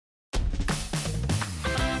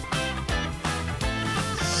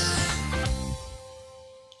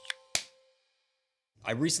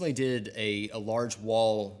I recently did a large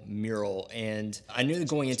wall mural, and I knew that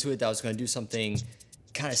going into it that I was going to do something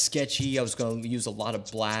kind of sketchy. I was going to use a lot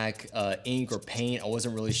of black ink or paint. I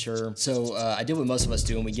wasn't really sure. So I did what most of us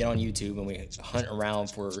do, and we get on YouTube and we hunt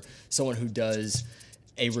around for someone who does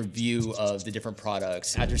a review of the different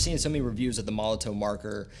products. After seeing so many reviews of the Molotow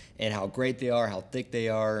Marker and how great they are, how thick they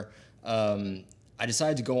are, I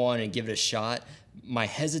decided to go on and give it a shot. My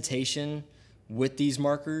hesitation with these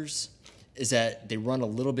markers is that they run a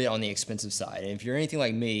little bit on the expensive side. And if you're anything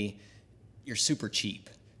like me, you're super cheap.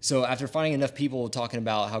 So after finding enough people talking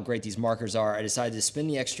about how great these markers are, I decided to spend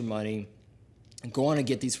the extra money and go on and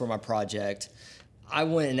get these for my project. I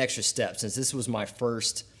went an extra step since this was my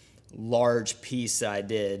first large piece that I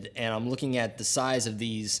did, and I'm looking at the size of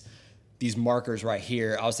these markers right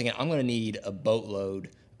here. I was thinking I'm gonna need a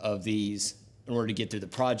boatload of these in order to get through the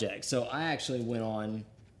project. So I actually went on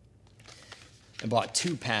and bought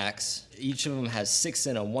 2 packs. Each of them has 6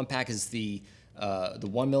 in them. One pack is the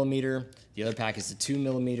 1mm, the other pack is the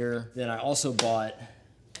 2mm. Then I also bought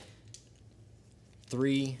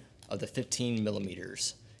 3 of the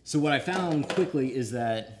 15mm. So what I found quickly is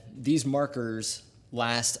that these markers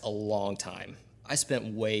last a long time. I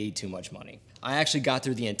spent way too much money. I actually got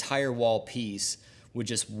through the entire wall piece with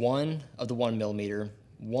just 1 of the 1mm,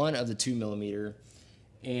 1 of the 2mm,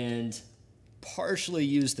 and partially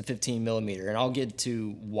used the 15mm, and I'll get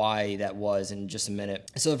to why that was in just a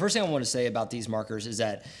minute. So the first thing I want to say about these markers is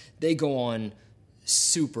that they go on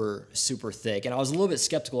super, super thick, and I was a little bit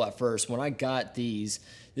skeptical at first. When I got these,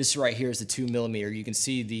 this right here is the 2mm. You can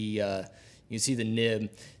see the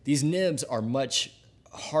nib. These nibs are much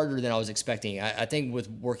harder than I was expecting. I think with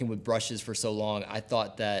working with brushes for so long, I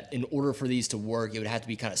thought that in order for these to work, it would have to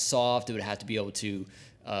be kind of soft. It would have to be able to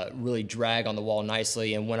really drag on the wall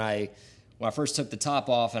nicely. And when I first took the top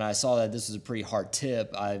off and I saw that this was a pretty hard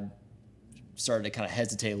tip, I started to kind of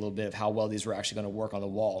hesitate a little bit of how well these were actually going to work on the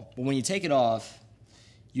wall. But when you take it off,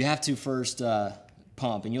 you have to first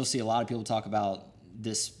pump, and you'll see a lot of people talk about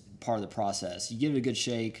this part of the process. You give it a good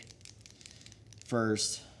shake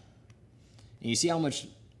first, and you see how much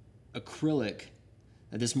acrylic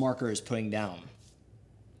that this marker is putting down.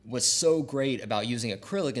 What's so great about using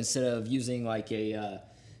acrylic instead of using like a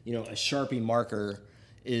Sharpie marker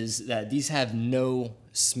is that these have no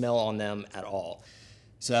smell on them at all.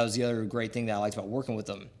 So that was the other great thing that I liked about working with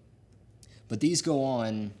them. But these go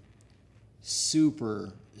on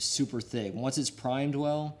super, super thick. Once it's primed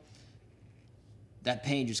well, that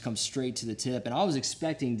paint just comes straight to the tip, and I was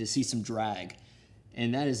expecting to see some drag,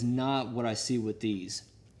 and that is not what I see with these.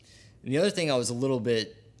 And the other thing I was a little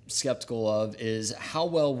bit skeptical of is how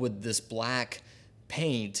well would this black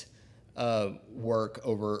paint work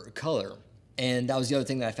over color. And that was the other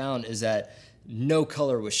thing that I found, is that no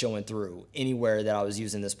color was showing through anywhere that I was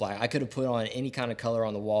using this black. I could have put on any kind of color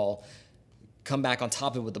on the wall, come back on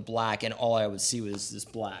top of it with the black, and all I would see was this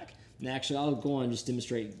black. And actually, I'll go on and just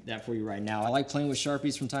demonstrate that for you right now. I like playing with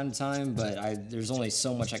Sharpies from time to time, but there's only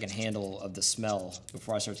so much I can handle of the smell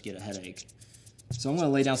before I start to get a headache. So I'm gonna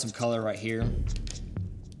lay down some color right here.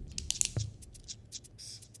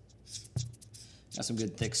 Got some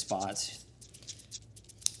good thick spots.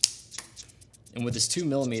 And with this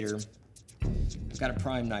 2mm, I've got it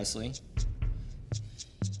primed nicely.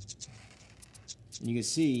 And you can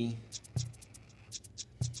see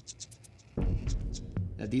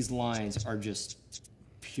that these lines are just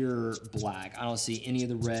pure black. I don't see any of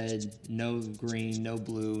the red, no green, no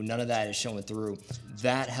blue, none of that is showing through.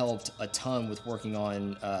 That helped a ton with working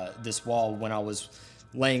on this wall when I was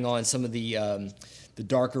laying on some of the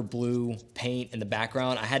darker blue paint in the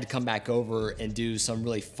background. I had to come back over and do some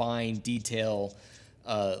really fine detail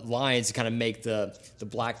lines to kind of make the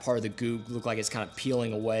black part of the goop look like it's kind of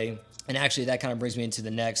peeling away. And actually that kind of brings me into the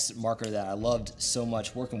next marker that I loved so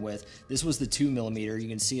much working with. This was the 2mm. You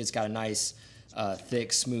can see it's got a nice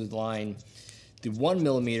thick, smooth line. The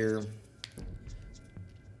 1mm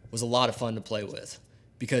was a lot of fun to play with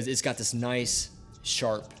because it's got this nice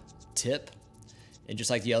sharp tip. And just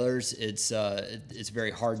like the others, it's a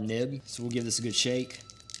very hard nib. So we'll give this a good shake.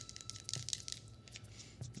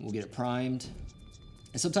 We'll get it primed.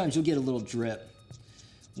 And sometimes you'll get a little drip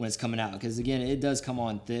when it's coming out, because again, it does come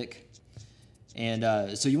on thick. And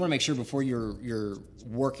so you want to make sure before you're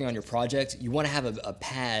working on your project, you want to have a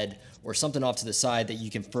pad or something off to the side that you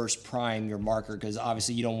can first prime your marker, because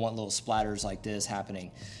obviously you don't want little splatters like this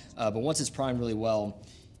happening. But once it's primed really well,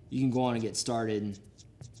 you can go on and get started.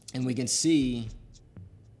 And we can see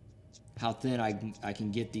how thin I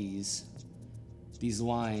can get these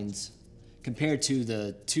lines compared to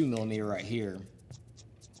the 2mm right here.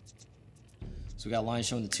 So we got lines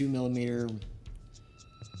showing the 2mm,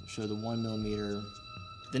 show the 1mm,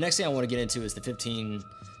 The next thing I want to get into is the 15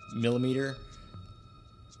 millimeter.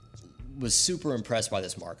 Was super impressed by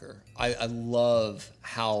this marker. I love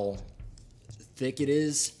how thick it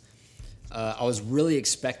is. I was really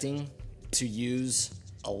expecting to use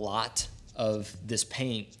a lot of this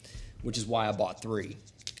paint, which is why I bought 3.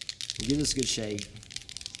 We'll give this a good shake.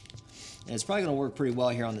 And it's probably gonna work pretty well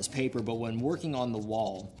here on this paper, but when working on the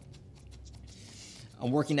wall,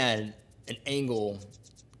 I'm working at an angle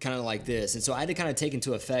kind of like this. And so I had to kind of take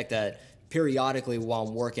into effect that periodically while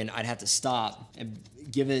I'm working, I'd have to stop and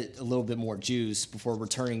give it a little bit more juice before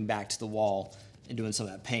returning back to the wall and doing some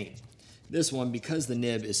of that paint. This one, because the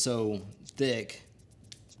nib is so thick,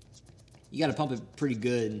 you gotta pump it pretty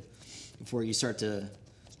good before you start to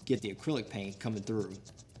get the acrylic paint coming through.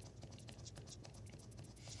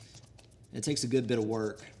 It takes a good bit of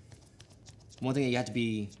work. One thing that you have to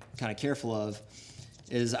be kind of careful of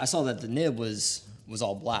is I saw that the nib was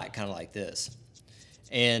all black, kind of like this.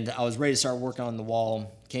 And I was ready to start working on the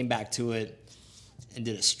wall, came back to it and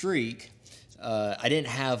did a streak. I didn't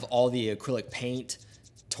have all the acrylic paint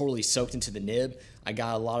totally soaked into the nib. I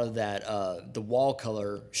got a lot of that, the wall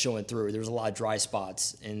color showing through. There was a lot of dry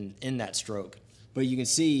spots in that stroke. But you can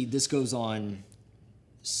see this goes on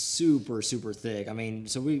super, super thick. I mean,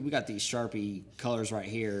 so we got these Sharpie colors right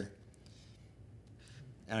here.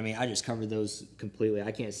 And I mean, I just covered those completely.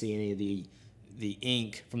 I can't see any of the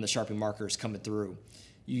ink from the Sharpie markers coming through.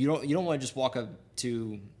 You don't want to just walk up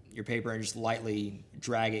to your paper and just lightly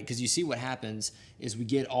drag it, because you see what happens is we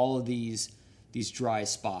get all of these dry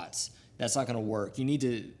spots. That's not going to work. You need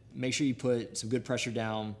to make sure you put some good pressure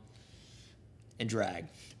down and drag.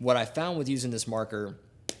 What I found with using this marker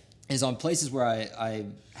is on places where I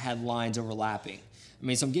had lines overlapping. I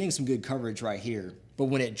mean, so I'm getting some good coverage right here. But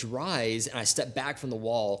when it dries and I step back from the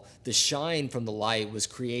wall, the shine from the light was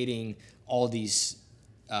creating all these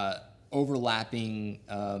overlapping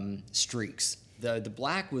streaks. The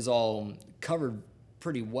black was all covered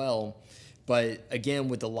pretty well, but again,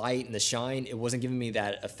 with the light and the shine, it wasn't giving me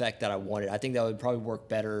that effect that I wanted. I think that would probably work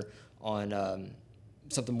better on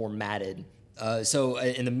something more matted. So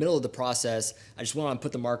in the middle of the process, I just went on and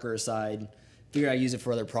put the marker aside, figured I'd use it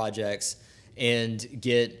for other projects, and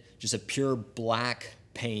get just a pure black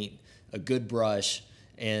paint, a good brush,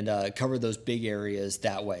 and cover those big areas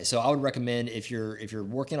that way. So I would recommend if you're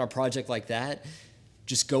working on a project like that,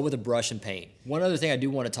 just go with a brush and paint. One other thing I do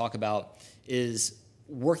want to talk about is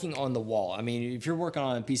working on the wall. I mean, if you're working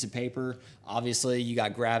on a piece of paper, obviously you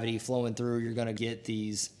got gravity flowing through. You're going to get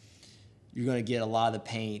a lot of the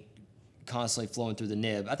paint constantly flowing through the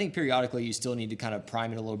nib. I think periodically you still need to kind of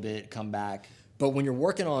prime it a little bit, come back. But when you're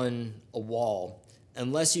working on a wall,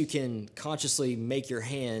 unless you can consciously make your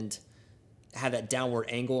hand have that downward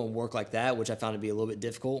angle and work like that, which I found to be a little bit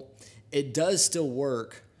difficult, it does still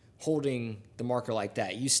work holding the marker like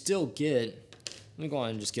that. You still get, let me go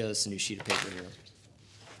on and just get us a new sheet of paper here.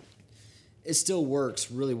 It still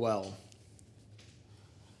works really well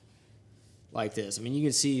like this. I mean, you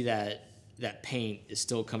can see that paint is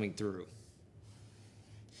still coming through.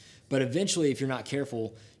 But eventually, if you're not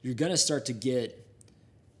careful, you're gonna start to get,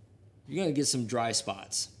 some dry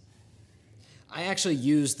spots. I actually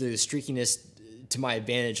used the streakiness to my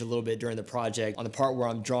advantage a little bit during the project on the part where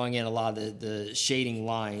I'm drawing in a lot of the shading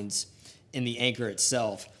lines in the anchor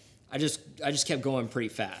itself. I just kept going pretty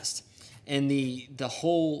fast. And the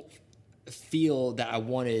whole feel that I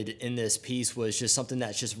wanted in this piece was just something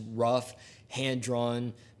that's just rough,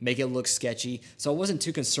 hand-drawn, make it look sketchy. So I wasn't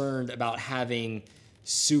too concerned about having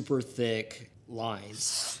super thick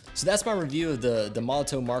lines. So that's my review of the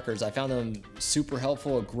Molotow markers. I found them super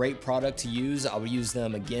helpful, a great product to use. I would use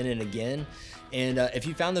them again and again. And if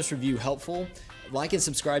you found this review helpful, like and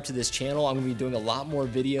subscribe to this channel. I'm gonna be doing a lot more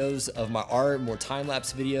videos of my art, more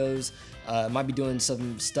time-lapse videos. I might be doing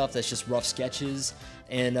some stuff that's just rough sketches.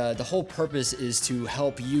 And the whole purpose is to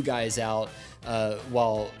help you guys out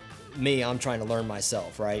while I'm trying to learn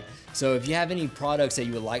myself, right? So if you have any products that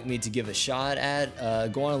you would like me to give a shot at,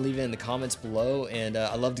 go on and leave it in the comments below, and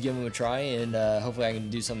I'd love to give them a try, and hopefully I can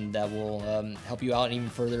do something that will help you out and even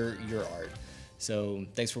further your art. So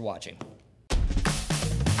thanks for watching.